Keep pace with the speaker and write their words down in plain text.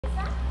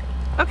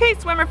Okay,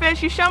 swimmer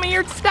fish, you show me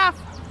your stuff.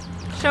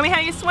 Show me how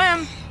you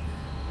swim.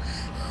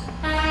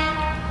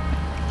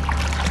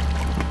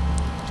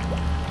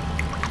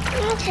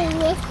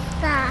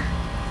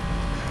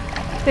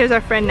 There's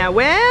our friend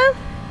Noel.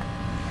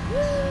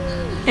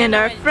 And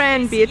our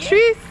friend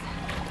Beatrice.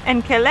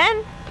 And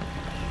Kellen.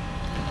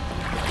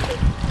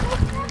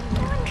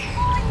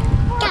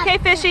 Okay,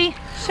 fishy,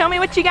 show me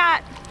what you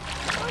got.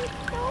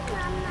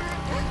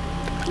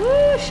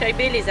 Ouh,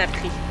 Shaibé les a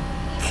pris.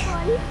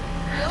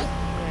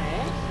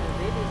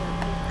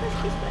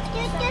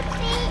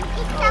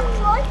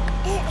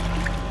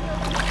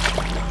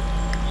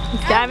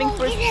 He's diving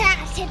for...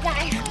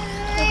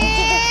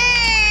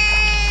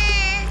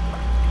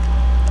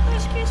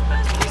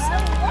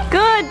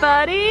 Good,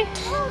 buddy.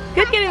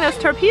 Good getting those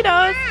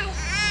torpedoes.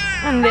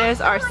 And there's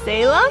our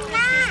Salem.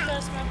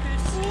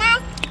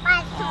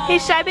 Hey,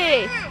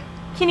 Shaibé,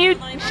 can you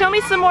show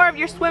me some more of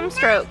your swim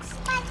strokes?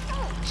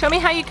 Show me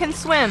how you can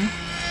swim.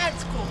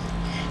 That's cool.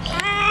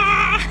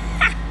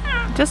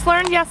 Just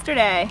learned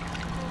yesterday.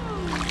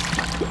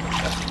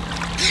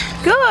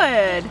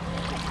 Good.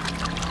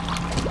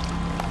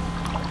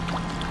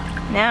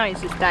 Now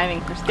he's just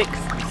diving for sticks.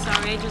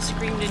 Sorry, I just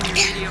screamed in your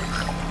video.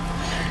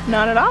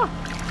 Not at all.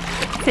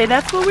 Say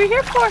that's what we're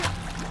here for.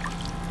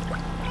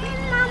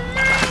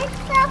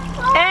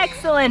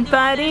 Excellent,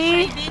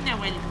 buddy. Shaibé,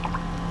 Noël.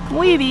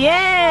 Muy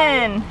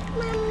bien.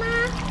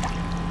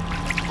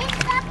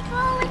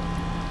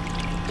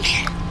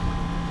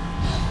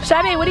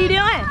 Shaibé, what are you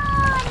doing?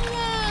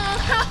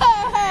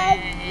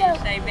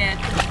 Shaibé a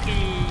tout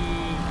pris.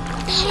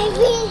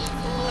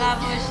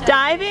 Bravo, Shaibé.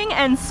 Diving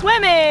and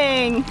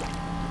swimming.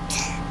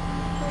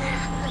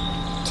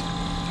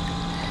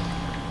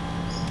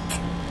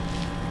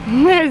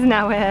 There's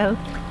Noel.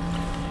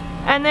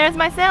 And there's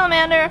my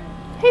salamander.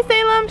 Hey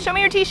Salem, show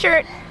me your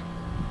t-shirt.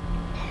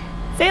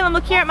 Salem,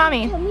 look here at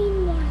mommy.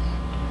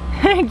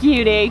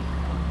 Cutie.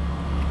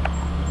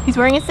 He's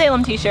wearing a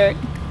Salem t-shirt.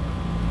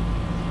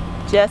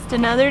 Just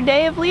another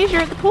day of leisure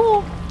at the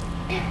pool.